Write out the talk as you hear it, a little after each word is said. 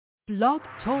Blog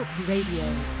Talk Radio.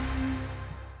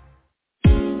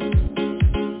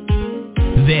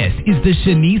 This is the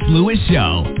Shanice Lewis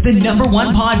Show, the number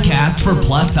one podcast for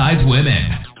plus-size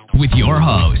women. With your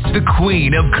host, the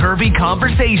queen of curvy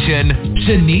conversation,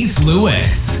 Shanice Lewis.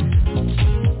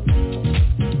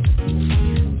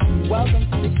 Welcome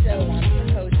to the show. I'm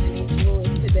your host, Shanice Lewis.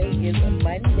 Today is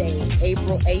Monday,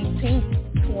 April 18th,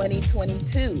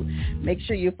 2022. Make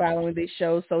sure you're following this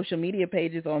show's social media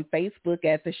pages on Facebook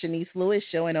at The Shanice Lewis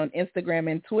Show and on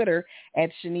Instagram and Twitter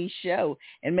at Shanice Show.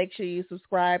 And make sure you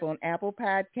subscribe on Apple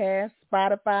Podcasts,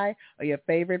 Spotify, or your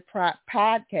favorite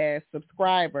podcast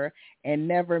subscriber and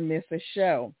never miss a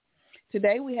show.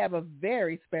 Today we have a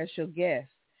very special guest.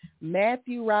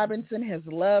 Matthew Robinson has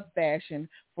loved fashion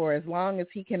for as long as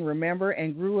he can remember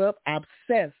and grew up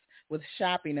obsessed with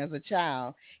shopping as a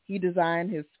child. He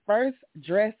designed his first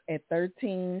dress at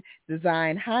 13,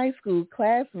 designed high school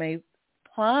classmates'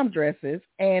 prom dresses,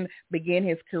 and began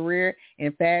his career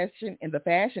in the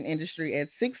fashion industry at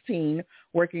 16,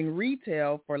 working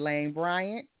retail for Lane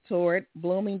Bryant, Torrid,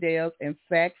 Bloomingdale's, and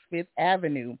Saks Fifth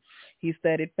Avenue. He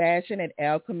studied fashion at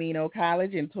El Camino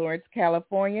College in Torrance,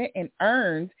 California, and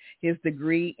earned his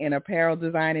degree in apparel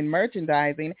design and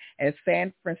merchandising at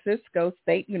San Francisco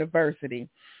State University.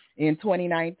 In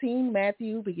 2019,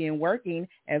 Matthew began working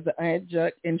as an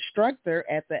adjunct instructor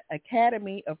at the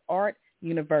Academy of Art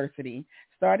University.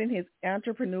 Starting his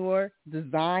entrepreneur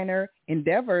designer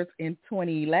endeavors in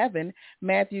 2011,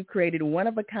 Matthew created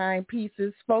one-of-a-kind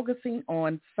pieces focusing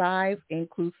on size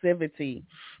inclusivity.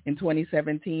 In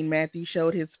 2017, Matthew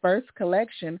showed his first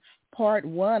collection, Part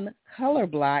 1 Color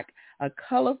Block, a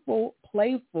colorful,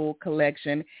 playful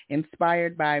collection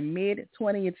inspired by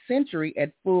mid-20th century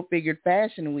at Full Figured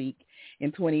Fashion Week.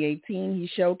 In 2018, he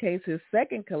showcased his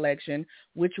second collection,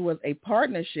 which was a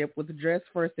partnership with Dress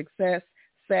for Success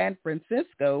San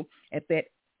Francisco at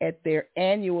their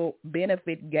annual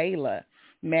benefit gala.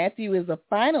 Matthew is a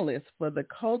finalist for the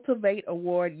Cultivate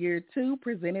Award Year 2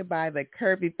 presented by the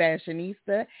Curvy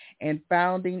Fashionista and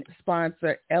founding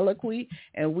sponsor Eloquy,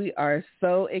 and we are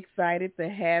so excited to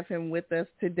have him with us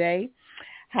today.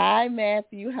 Hi,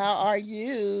 Matthew. How are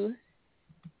you?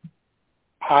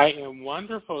 I am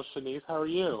wonderful, Shanice. How are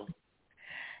you?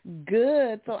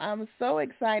 Good. So I'm so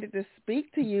excited to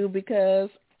speak to you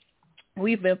because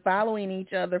we've been following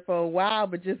each other for a while,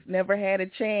 but just never had a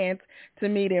chance to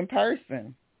meet in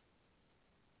person.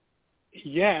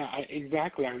 Yeah,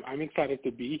 exactly. I'm excited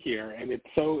to be here, and it's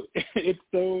so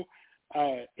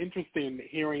interesting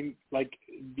hearing like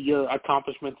your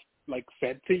accomplishments like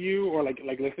said to you or like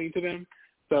listening to them.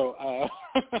 So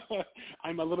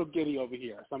I'm a little giddy over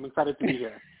here. So I'm excited to be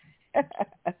here.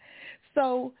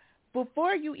 So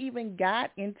before you even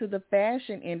got into the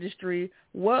fashion industry,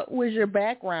 what was your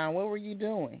background? What were you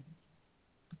doing?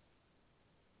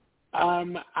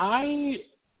 In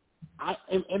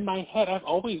my head, I've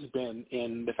always been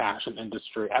in the fashion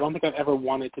industry. I don't think I've ever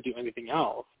wanted to do anything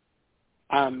else.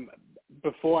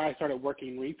 Before I started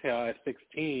working retail at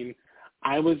 16,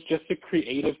 I was just a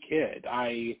creative kid.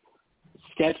 I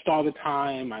sketched all the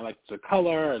time. I liked to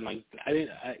color, and I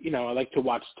like to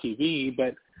watch TV,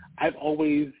 but I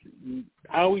always knew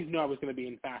I was going to be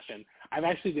in fashion.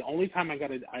 The only time I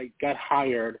got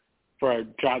hired for a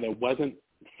job that wasn't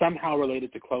somehow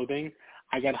related to clothing,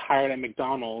 I got hired at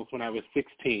McDonald's when I was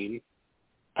 16,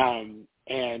 and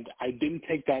I didn't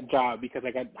take that job because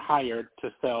I got hired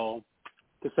to sell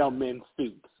men's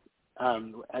suits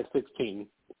at 16.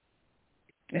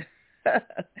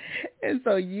 And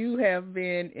so you have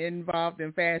been involved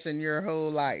in fashion your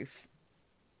whole life.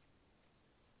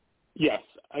 Yes,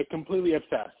 I completely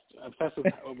obsessed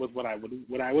with what I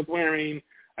was wearing,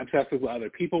 obsessed with what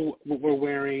other people were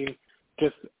wearing.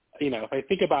 Just, if I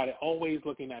think about it, always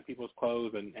looking at people's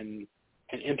clothes and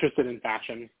interested in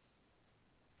fashion.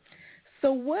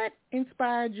 So what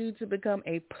inspired you to become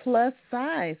a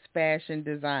plus-size fashion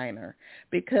designer?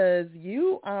 Because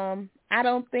you, I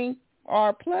don't think,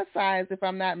 are plus-size, if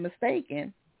I'm not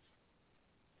mistaken.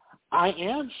 I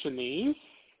am, Shanice.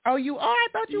 Oh, you are? I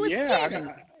thought you were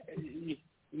skinny.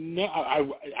 No,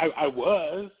 I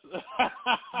was.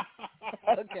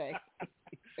 Okay.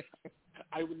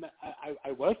 I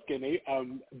was skinny,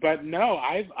 but no,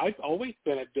 I've always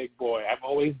been a big boy. I've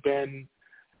always been,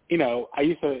 I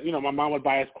used to, my mom would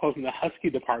buy us clothes in the Husky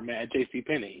department at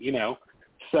JCPenney,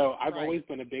 so I've always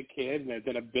been a big kid, and I've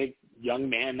been a big young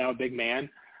man, now a big man,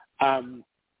 and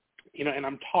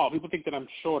I'm tall. People think that I'm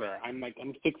shorter. I'm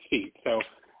 6 feet, so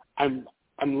I'm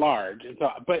large, and so,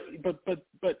 but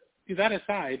that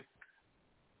aside,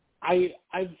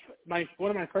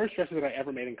 one of my first dresses that I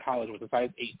ever made in college was a size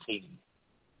 18.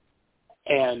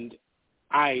 And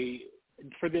I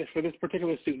for this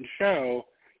particular suit and show,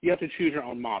 you have to choose your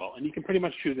own model, and you can pretty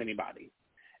much choose anybody.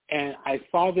 And I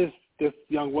saw this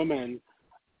young woman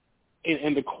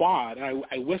in the quad, and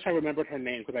I wish I remembered her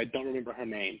name because I don't remember her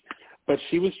name. But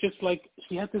she was just like,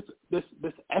 she had this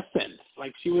essence.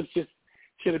 Like she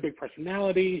had a big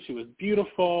personality. She was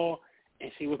beautiful,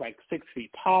 and she was like 6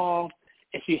 feet tall,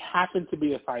 and she happened to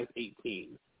be a size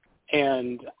 18.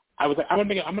 And I was like, I'm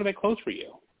gonna make clothes for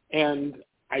you, and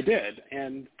I did.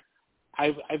 And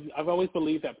I've always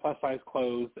believed that plus size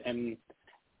clothes, and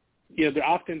they're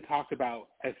often talked about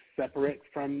as separate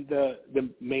from the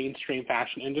mainstream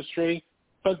fashion industry,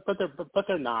 but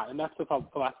they're not, and that's the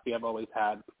philosophy I've always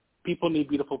had. People need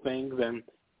beautiful things, and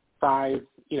size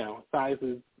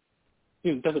is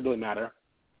doesn't really matter.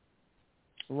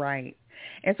 Right.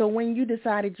 And so when you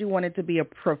decided you wanted to be a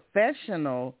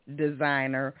professional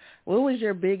designer, what was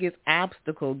your biggest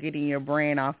obstacle getting your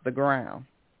brand off the ground?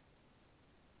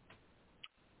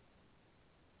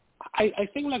 I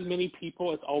think like many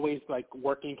people, it's always like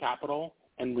working capital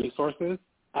and resources.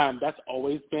 That's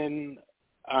always been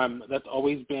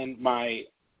my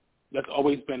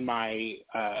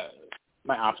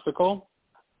my obstacle.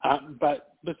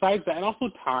 But besides that, and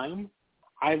also time,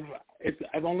 I've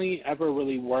only ever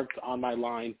really worked on my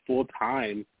line full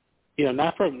time,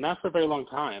 not for a very long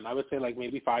time. I would say like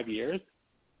maybe 5 years.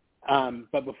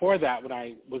 But before that, when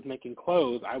I was making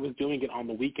clothes, I was doing it on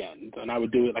the weekends, and I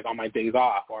would do it like on my days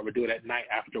off, or I would do it at night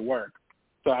after work.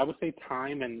 So I would say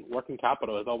time and working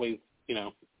capital is always,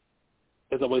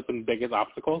 has always been the biggest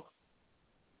obstacle.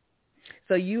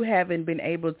 So you haven't been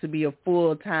able to be a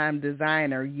full-time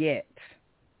designer yet?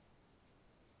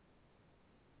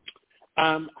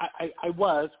 I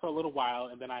was for a little while,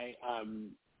 and then I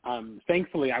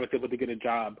thankfully I was able to get a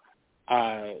job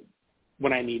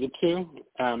when I needed to,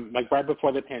 like right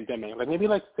before the pandemic, like maybe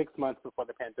like 6 months before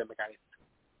the pandemic,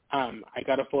 I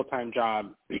got a full-time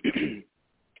job,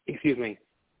 excuse me,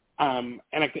 and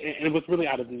it was really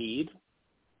out of need,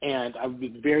 and I was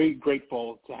very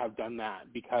grateful to have done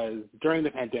that because during the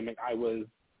pandemic I was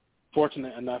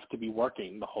fortunate enough to be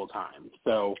working the whole time.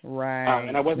 So, right,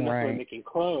 and I wasn't necessarily making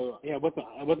clothes. Yeah,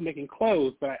 I wasn't making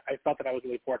clothes, but I felt that I was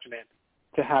really fortunate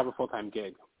to have a full-time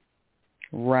gig.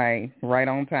 Right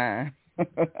on time.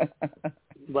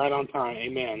 Right on time.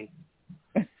 Amen.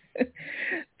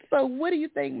 So what do you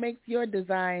think makes your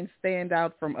design stand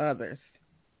out from others?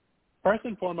 First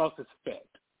and foremost is fit.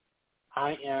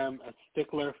 I am a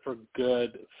stickler for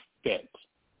good fit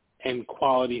and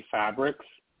quality fabrics,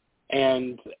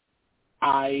 and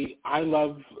I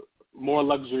love more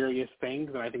luxurious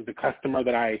things, and I think the customer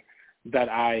that I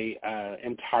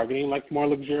am targeting likes more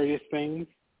luxurious things.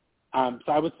 So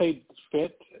I would say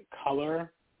fit,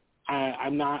 color.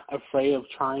 I'm not afraid of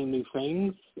trying new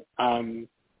things.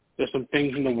 There's some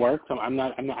things in the works. I'm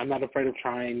not afraid of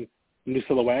trying new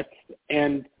silhouettes,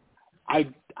 and I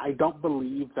don't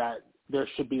believe that there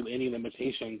should be any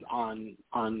limitations on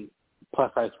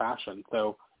plus size fashion.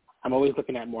 So I'm always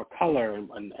looking at more color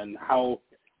and how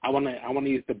I want to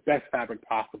use the best fabric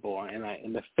possible,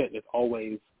 and the fit is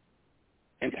always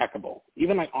impeccable.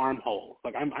 Even like armholes,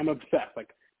 like I'm obsessed. Like,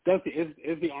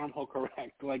 is the armhole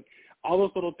correct? Like all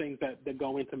those little things that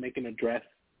go into making a dress,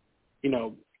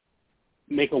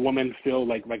 make a woman feel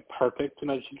like perfect.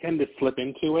 She can just slip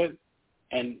into it,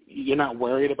 and you're not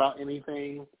worried about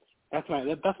anything. That's what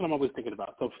I'm always thinking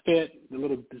about. So fit, the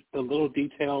little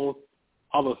details,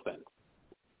 all those things.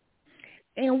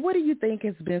 And what do you think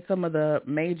has been some of the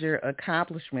major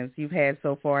accomplishments you've had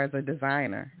so far as a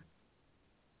designer?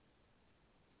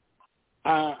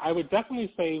 I would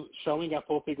definitely say showing at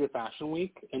Full Figure Fashion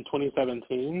Week in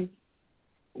 2017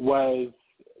 was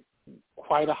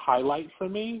quite a highlight for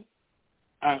me.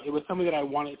 It was something that I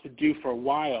wanted to do for a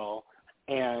while,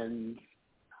 and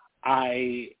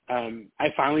I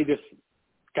finally just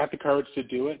got the courage to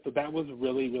do it. So that was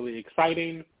really, really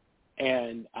exciting.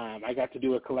 And I got to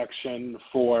do a collection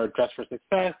for Dress for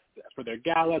Success for their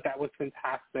gala. That was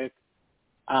fantastic.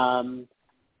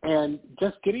 And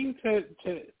just getting to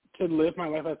live my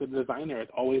life as a designer is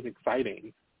always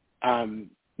exciting.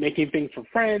 Making things for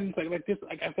friends, like this,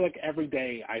 I feel like every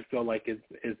day I feel like is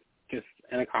just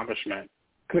an accomplishment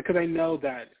because I know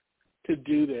that to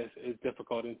do this is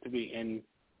difficult, and to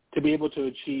be able to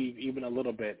achieve even a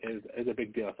little bit is a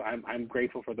big deal. So I'm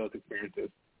grateful for those experiences.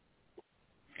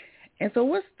 And so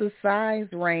what's the size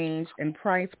range and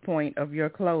price point of your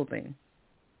clothing?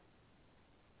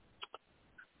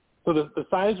 So the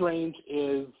size range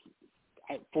is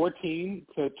 14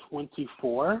 to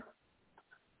 24.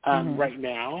 Right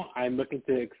now, I'm looking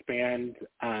to expand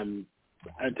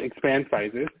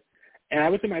sizes, and I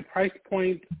would say my price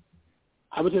point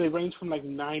I would say they range from like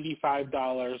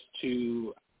 $95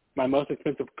 to my most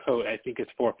expensive coat, I think, is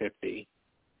 $450.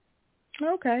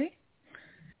 Okay.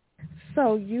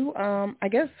 So you, I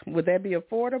guess, would that be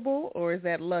affordable or is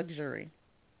that luxury?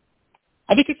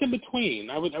 I think it's in between.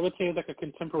 I would say it's like a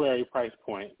contemporary price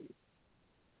point.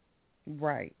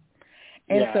 Right.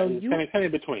 And yeah, so it's you kind of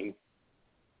in between.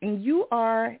 And you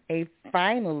are a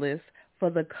finalist for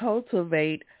the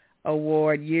Cultivate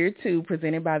Award Year 2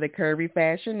 presented by the Curvy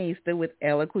Fashionista with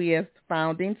Eloquii as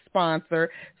founding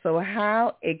sponsor. So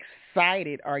how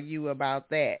excited are you about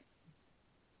that?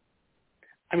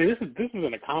 I mean, this is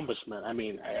an accomplishment. I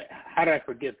mean, how did I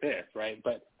forget this, right?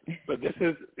 But this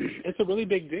is it's a really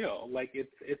big deal. Like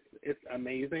it's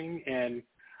amazing, and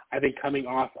I think coming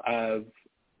off of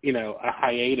a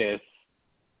hiatus,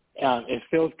 it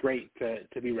feels great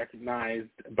to be recognized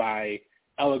by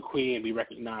Eloquii and be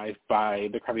recognized by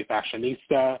the Curvy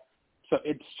Fashionista. So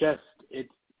it's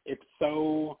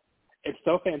so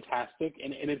fantastic,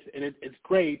 and it's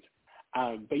great.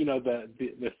 But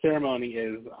the ceremony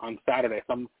is on Saturday.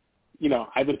 So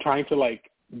I've been trying to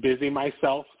busy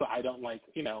myself so I don't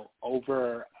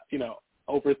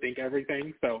overthink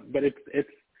everything. So, but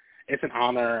it's an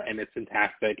honor and it's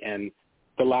fantastic. And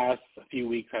the last few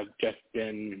weeks have just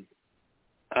been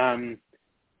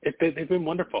they've been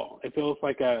wonderful. It feels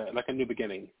like a new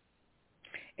beginning.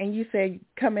 And you said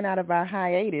coming out of a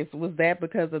hiatus, was that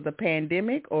because of the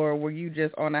pandemic, or were you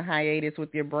just on a hiatus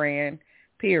with your brand,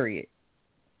 period?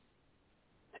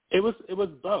 It was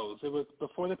both. It was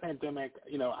before the pandemic,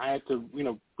 I had to,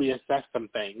 reassess some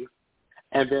things,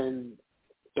 and then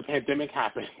the pandemic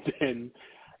happened,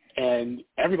 and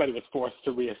everybody was forced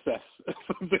to reassess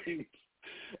some things.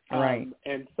 Right.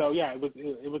 And so it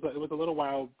was a little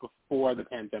while before the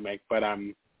pandemic, but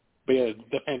yeah,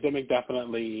 the pandemic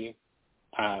definitely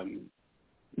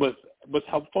was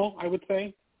helpful, I would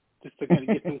say, just to kind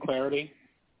of get some clarity,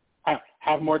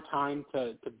 have more time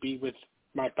to be with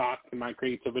my thoughts and my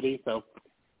creativity. So,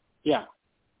 yeah.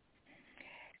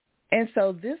 And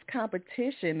so this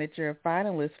competition that you're a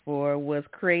finalist for was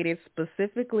created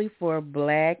specifically for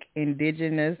Black,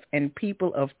 Indigenous, and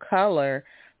people of color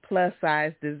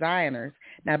plus-size designers.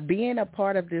 Now, being a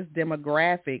part of this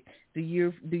demographic, do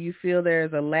you feel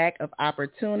there's a lack of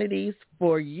opportunities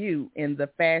for you in the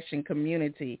fashion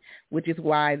community, which is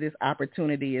why this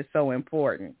opportunity is so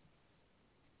important?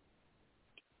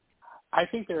 I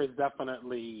think there is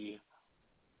definitely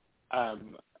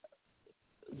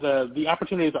the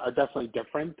opportunities are definitely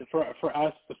different for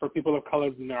us, for people of color,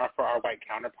 than there are for our white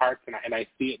counterparts, and I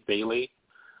see it daily.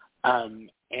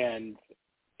 And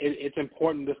it's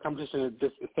important. This competition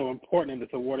is so important, and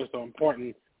this award is so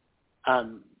important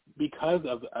because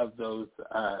of those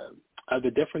of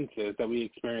the differences that we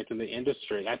experience in the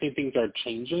industry. I think things are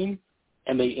changing,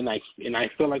 and I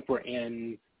feel like we're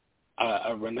in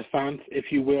a renaissance,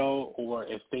 if you will, or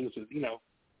if things,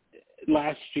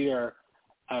 last year,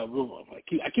 I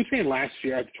keep saying last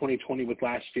year, 2020 was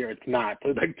last year. It's not. It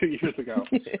was like 2 years ago.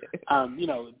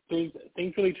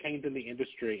 Things really changed in the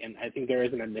industry, and I think there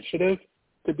is an initiative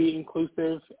to be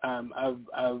inclusive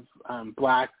of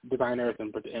Black designers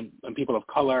and people of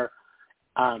color.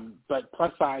 But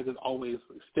plus size is always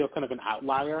still kind of an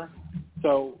outlier.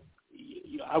 So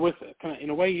I was kind of, in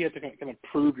a way, you have to kind of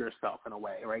prove yourself in a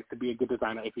way, right, to be a good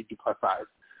designer if you do plus size.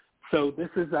 So this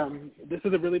is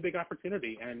a really big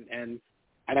opportunity, and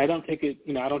I don't take it,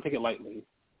 I don't take it lightly.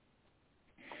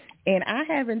 And I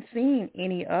haven't seen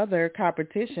any other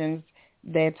competitions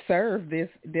that serve this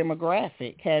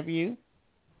demographic. Have you?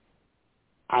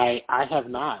 I have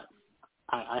not.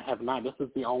 I have not. This is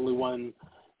the only one.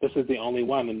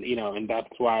 And and that's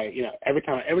why every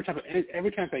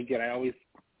chance I get, I always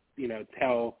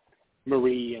tell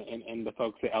Marie and the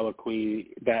folks at Eloquii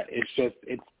that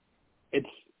it's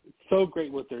so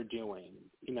great what they're doing,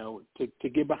 to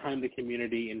get behind the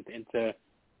community and to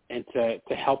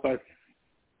help us,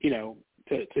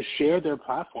 to share their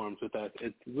platforms with us.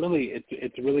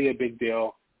 It's really a big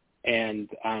deal, and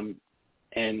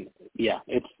yeah,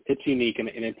 it's unique and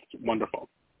it's wonderful.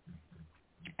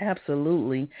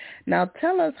 Absolutely. Now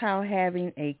tell us how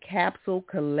having a capsule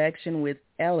collection with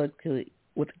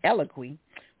Eloquii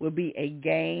will be a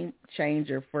game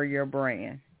changer for your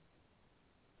brand.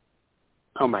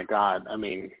 Oh my God! I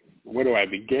mean, where do I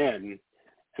begin?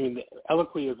 I mean,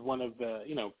 Eloquii is one of the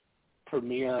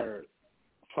premier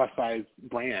plus size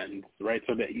brands, right?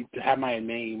 So that to have my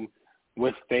name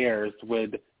with theirs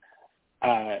would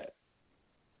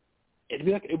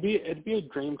it'd be a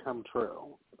dream come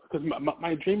true, because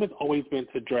my dream has always been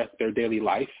to dress their daily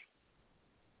life,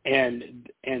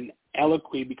 and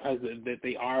Eloquii, because that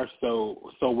they are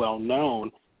so well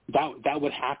known, that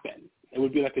would happen. It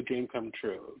would be like a dream come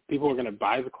true. People are going to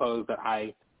buy the clothes that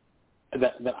I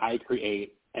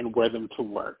create and wear them to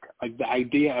work. Like the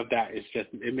idea of that is just,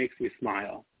 it makes me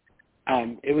smile.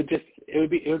 It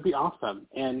would be awesome,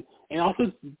 and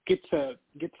also get to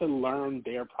learn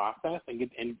their process and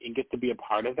get to be a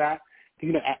part of that.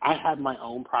 You know, I have my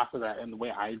own process and the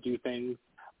way I do things,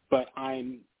 but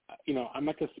I'm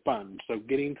like a sponge. So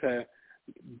getting to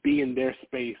be in their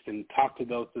space and talk to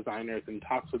those designers and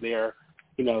talk to their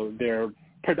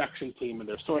production team and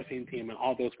their sourcing team and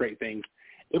all those great things,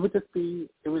 I'd be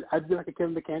like a kid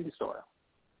in the candy store.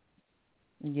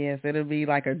 Yes, it'll be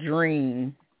like a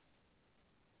dream.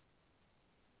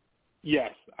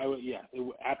 Yes, I would. Yeah, it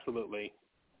would, absolutely.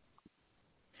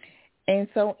 And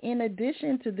so, in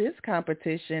addition to this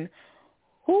competition,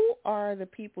 who are the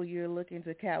people you're looking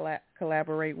to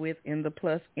collaborate with in the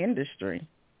plus industry?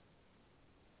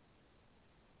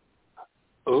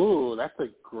 Oh, that's a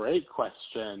great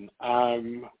question.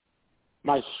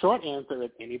 My short answer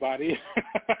is anybody.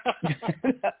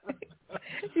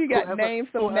 You got names.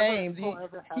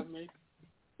 Whoever have me.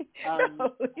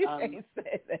 No, you can't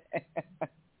say that.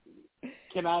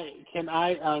 Can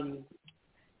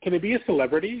it be a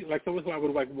celebrity, like someone who I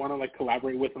would want to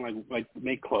collaborate with and like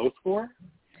make clothes for?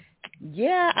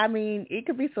 Yeah, I mean, it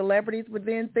could be celebrities, but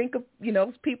then think of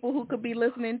people who could be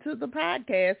listening to the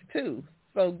podcast too.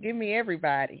 So give me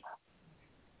everybody.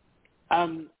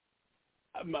 The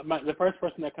first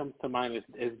person that comes to mind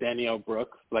is Danielle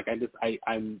Brooks. Like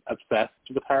I'm obsessed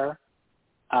with her.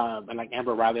 And like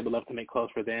Amber Riley, I would love to make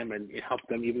clothes for them and help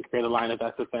them even create a line if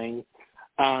that's a thing.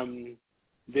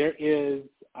 There is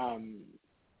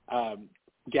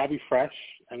Gabby Fresh.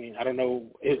 I mean, I don't know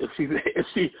if she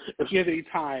has any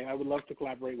time. I would love to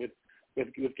collaborate with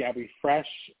Gabby Fresh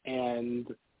and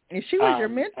she was your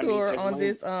mentor on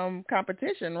this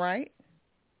competition, right?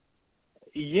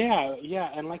 Yeah,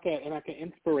 and like an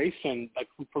inspiration like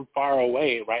from far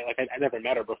away, right? Like I never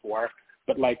met her before,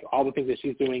 but like all the things that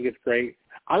she's doing is great.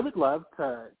 I would love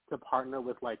to partner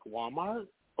with like Walmart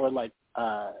or like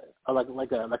a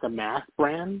mass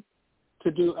brand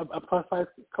to do a plus size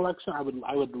collection. I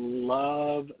would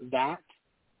love that,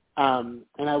 and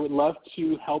I would love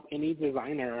to help any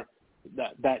designer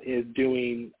that is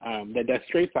doing that does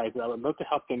straight sizes. I would love to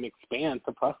help them expand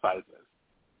to plus sizes.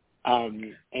 Oh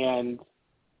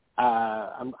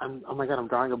my God, I'm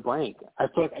drawing a blank. I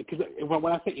feel like because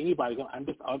when I say anybody, I'm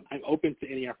open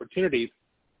to any opportunities,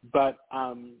 but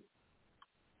I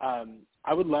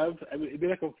would love, it'd be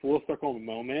like a full circle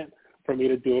moment for me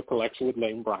to do a collection with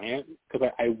Lane Bryant because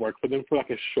I worked for them for like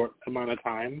a short amount of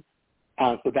time.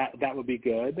 So that would be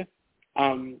good.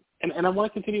 And I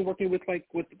want to continue working with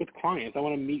clients. I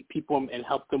want to meet people and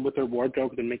help them with their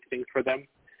wardrobes and make things for them.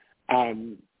 I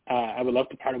would love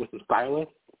to partner with some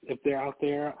stylists if they're out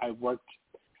there. I've worked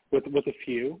with a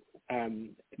few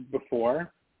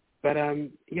before, but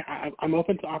yeah, I'm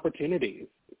open to opportunities.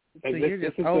 So you're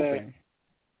just open.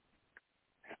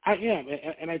 I am,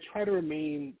 and I try to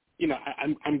remain.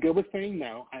 I'm good with saying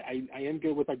no. I am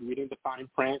good with like reading the fine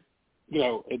print,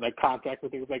 like contracts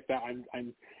and things like that.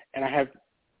 And I have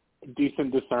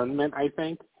decent discernment, I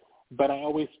think, but I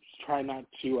always try not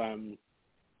to.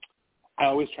 I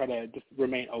always try to just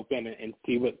remain open and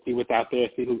see what's out there,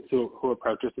 see who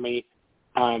approaches me,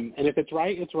 and if it's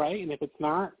right, it's right, and if it's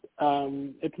not,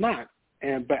 it's not.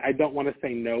 But I don't want to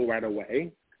say no right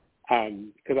away,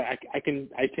 because I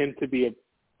tend to be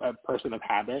a person of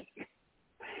habit.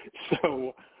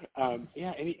 So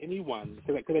yeah, anyone,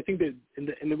 because I think that,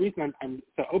 and the reason I'm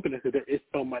so open is that there is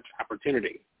so much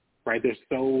opportunity, right? There's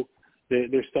so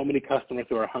many customers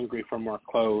who are hungry for more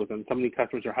clothes, and so many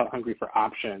customers are hungry for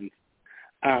options.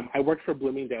 I worked for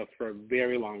Bloomingdale's for a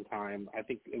very long time. I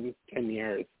think it was 10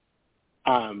 years.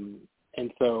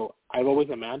 And so I've always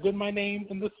imagined my name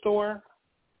in the store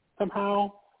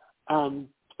somehow.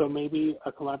 So maybe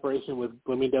a collaboration with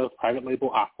Bloomingdale's private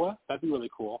label Aqua, that'd be really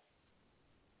cool.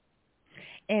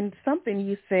 And something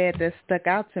you said that stuck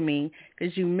out to me,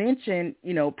 because you mentioned,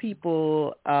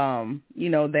 people,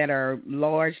 that are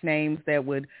large names that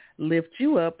would lift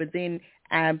you up, but then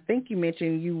I think you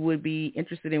mentioned you would be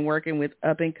interested in working with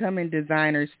up-and-coming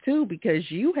designers too, because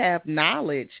you have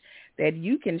knowledge that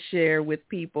you can share with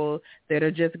people that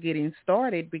are just getting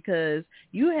started, because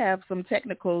you have some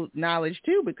technical knowledge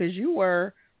too, because you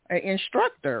were an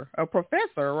instructor, a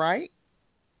professor, right?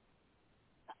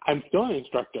 I'm still an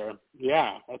instructor.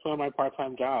 Yeah, that's one of my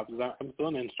part-time jobs. I'm still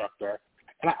an instructor,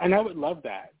 and I would love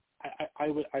that. I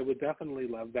would definitely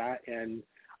love that, and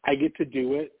I get to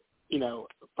do it,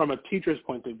 from a teacher's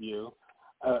point of view,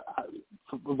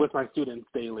 with my students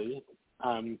daily.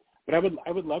 But I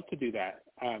would love to do that.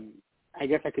 I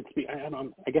guess I could speak.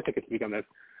 I guess I could speak on this,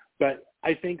 but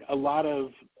I think a lot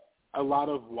of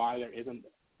why there isn't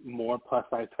more plus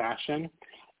size fashion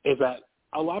is that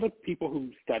a lot of people who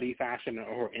study fashion or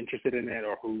who are interested in it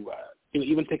or who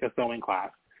even take a sewing class,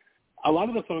 a lot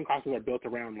of the sewing classes are built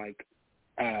around like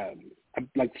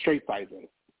straight sizes.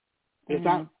 It's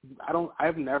not.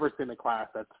 I've never seen a class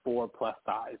that's for plus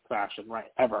size fashion,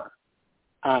 right? Ever.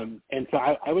 And so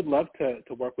I would love to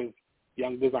work with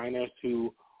young designers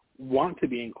who want to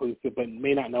be inclusive but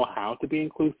may not know how to be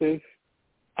inclusive,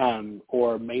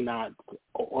 or may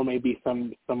be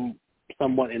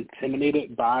somewhat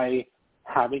intimidated by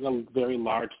having a very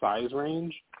large size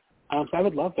range. So I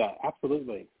would love that,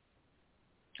 absolutely.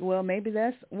 Well, maybe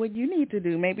that's what you need to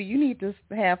do. Maybe you need to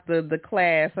have the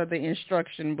class or the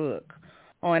instruction book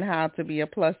on how to be a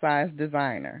plus-size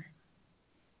designer.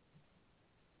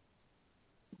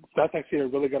 That's actually a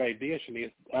really good idea,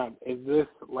 Shanice. Is this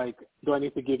like, do I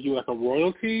need to give you like a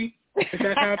royalty if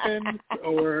that happens?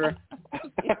 Or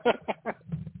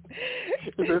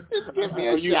just give me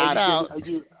a shout out. Are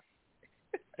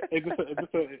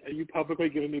you publicly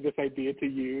giving me this idea to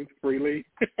use freely?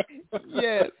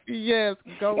 Yes,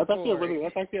 go that's for it.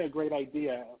 That's actually a great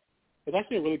idea. It's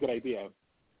actually a really good idea.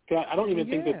 Cause I don't even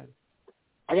think that,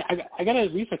 I got to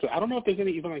research it. I don't know if there's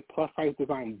any even like plus size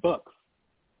design books.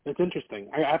 It's interesting.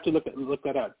 I have to look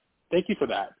that up. Thank you for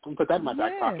that. I'll put that in my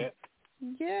back pocket.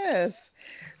 Yes.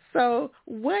 So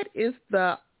what is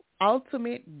the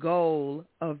ultimate goal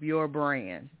of your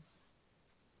brand?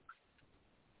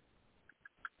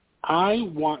 I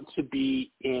want to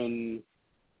be in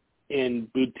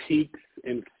boutiques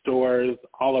and stores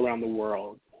all around the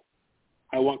world.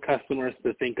 I want customers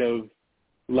to think of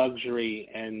luxury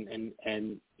and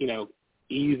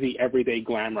easy everyday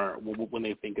glamour when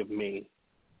they think of me.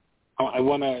 I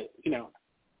want to,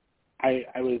 I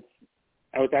was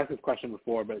asked this question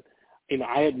before, but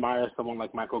I admire someone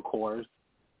like Michael Kors,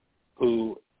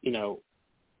 who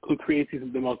creates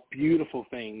the most beautiful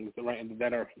things, right,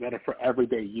 that are for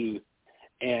everyday use,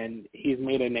 and he's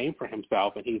made a name for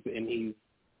himself, and he's been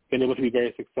able to be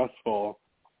very successful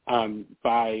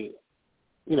by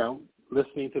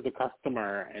listening to the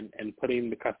customer and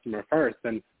putting the customer first,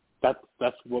 and that's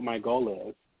what my goal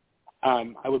is.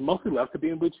 I would mostly love to be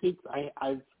in boutiques.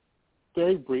 I've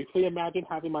very briefly imagined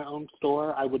having my own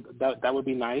store. That would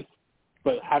be nice,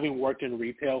 but having worked in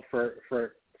retail for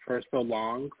so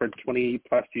long, for 20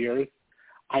 plus years,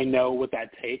 I know what that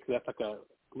takes. That's like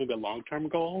maybe a long-term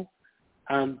goal.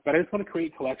 But I just want to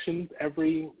create collections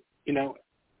every 2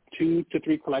 to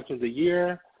 3 collections a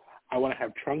year. I want to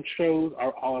have trunk shows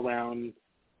all around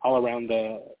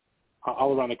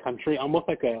the country, almost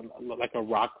like a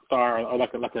rock star or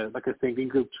like a singing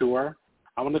group tour.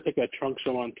 I want to take a trunk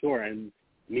show on tour and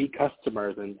meet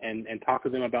customers and talk to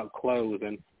them about clothes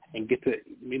and get to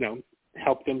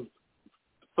help them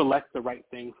select the right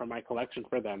thing for my collection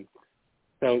for them.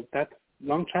 So that's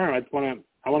long term. I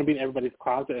want to be in everybody's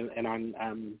closet and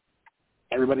on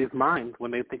everybody's mind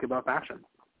when they think about fashion.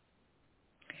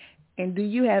 And do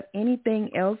you have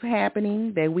anything else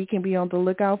happening that we can be on the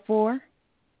lookout for?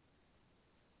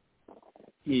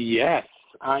 Yes,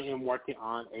 I am working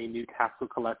on a new capsule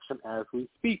collection as we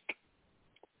speak.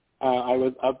 I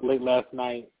was up late last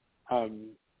night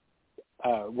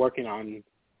working on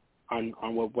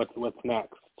what's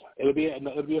next. It'll be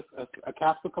a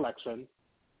capsule collection,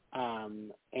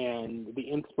 and the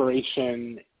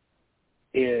inspiration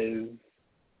is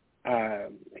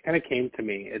it kind of came to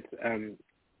me. It's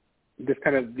just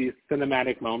kind of these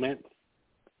cinematic moments,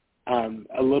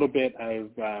 a little bit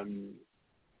of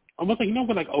almost like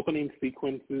when like opening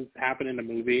sequences happen in a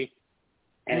movie,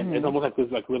 and it's almost like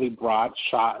this like really broad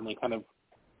shot, and they kind of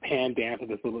pan down to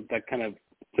this little kind of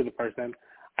to the person.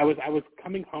 I was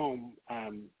coming home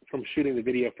from shooting the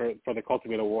video for the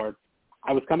Cultivate Awards.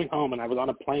 I was coming home and I was on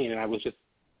a plane, and I was just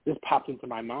popped into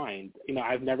my mind.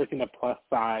 I've never seen a plus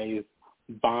size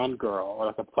Bond girl or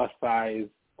like a plus size.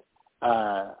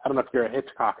 I don't know if you're a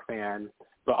Hitchcock fan,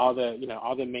 but all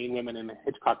the main women in the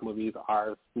Hitchcock movies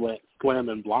are slim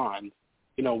and blonde.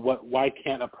 Why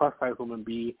can't a plus size woman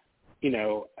be,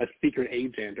 a secret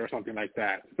agent or something like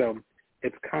that? So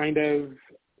it's kind of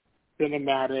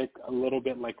cinematic, a little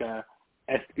bit like a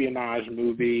espionage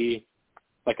movie.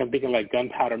 Like I'm thinking like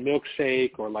Gunpowder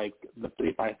Milkshake or like the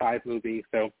 355 movie.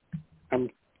 So I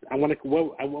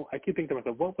keep thinking to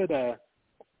myself, what would a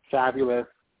fabulous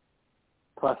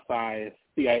plus size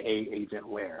CIA agent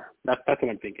wear? That's what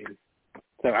I'm thinking.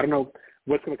 So I don't know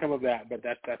what's going to come of that, but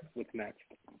that's what's next.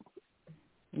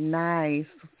 Nice.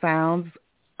 Sounds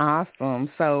awesome.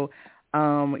 So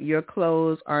your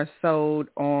clothes are sold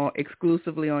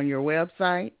exclusively on your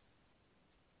website?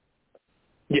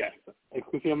 Yes,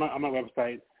 exclusively on my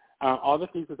website. All the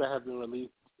pieces that have been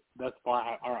released thus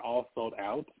far are all sold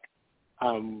out.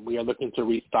 We are looking to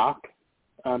restock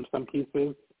some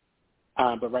pieces,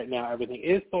 but right now everything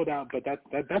is sold out. But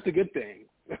that's a good thing.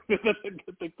 That's a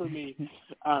good thing for me.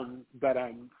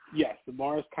 Yes,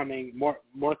 more is coming.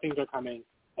 More things are coming,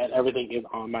 and everything is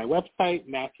on my website,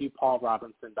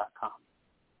 MatthewPaulRobinson.com.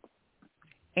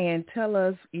 And tell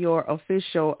us your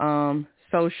official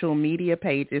social media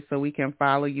pages so we can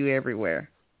follow you everywhere.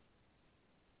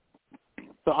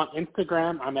 So on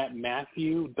Instagram, I'm at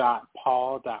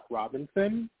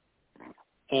matthew.paul.robinson.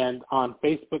 And on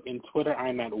Facebook and Twitter,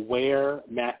 I'm at Where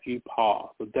Matthew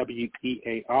Paul. So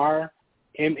WearMatthewPaul.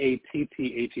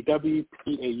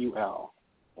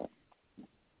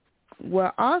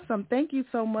 Well, awesome. Thank you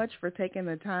so much for taking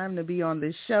the time to be on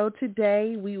the show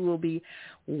today. We will be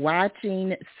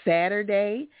watching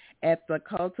Saturday at the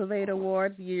Cultivate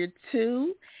Awards Year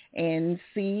 2 and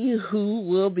see who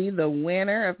will be the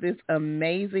winner of this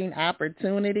amazing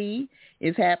opportunity.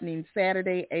 It's happening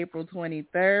Saturday, April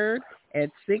 23rd at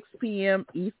 6 p.m.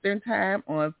 Eastern Time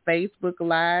on Facebook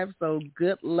Live. So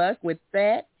good luck with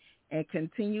that and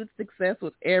continued success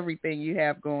with everything you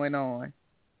have going on.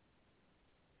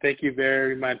 Thank you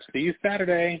very much. See you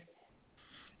Saturday.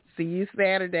 See you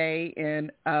Saturday,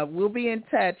 and we'll be in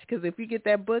touch because if you get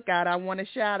that book out, I want a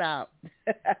shout out.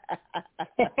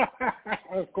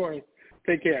 Of course.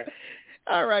 Take care.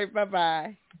 All right.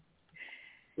 Bye-bye.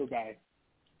 Goodbye.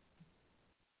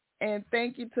 And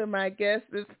thank you to my guest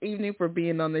this evening for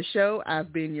being on the show.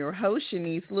 I've been your host,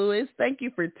 Shanice Lewis. Thank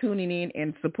you for tuning in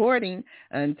and supporting.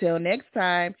 Until next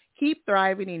time, keep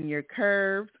thriving in your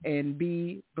curves and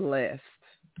be blessed.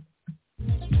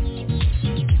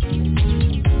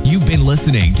 You've been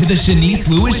listening to The Shanice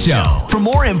Lewis Show. For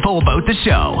more info about the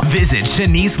show, visit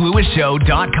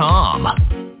ShaniceLewisShow.com.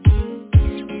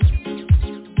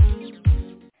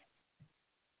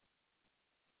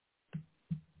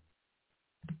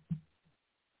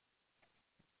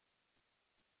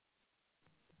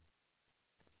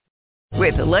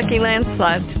 With the Lucky Land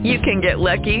Slots, you can get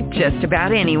lucky just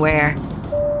about anywhere.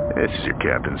 This is your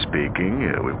captain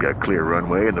speaking. We've got clear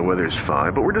runway and the weather's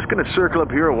fine, but we're just going to circle up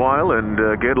here a while and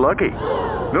get lucky.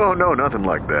 No, nothing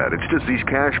like that. It's just these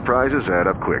cash prizes add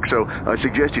up quick. So I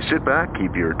suggest you sit back,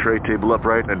 keep your tray table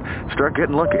upright, and start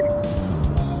getting lucky.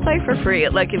 Play for free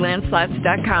at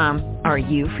LuckyLandSlots.com. Are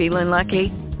you feeling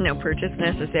lucky? No purchase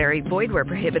necessary. Void where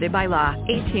prohibited by law.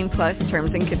 18+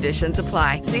 terms and conditions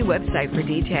apply. See website for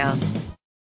details.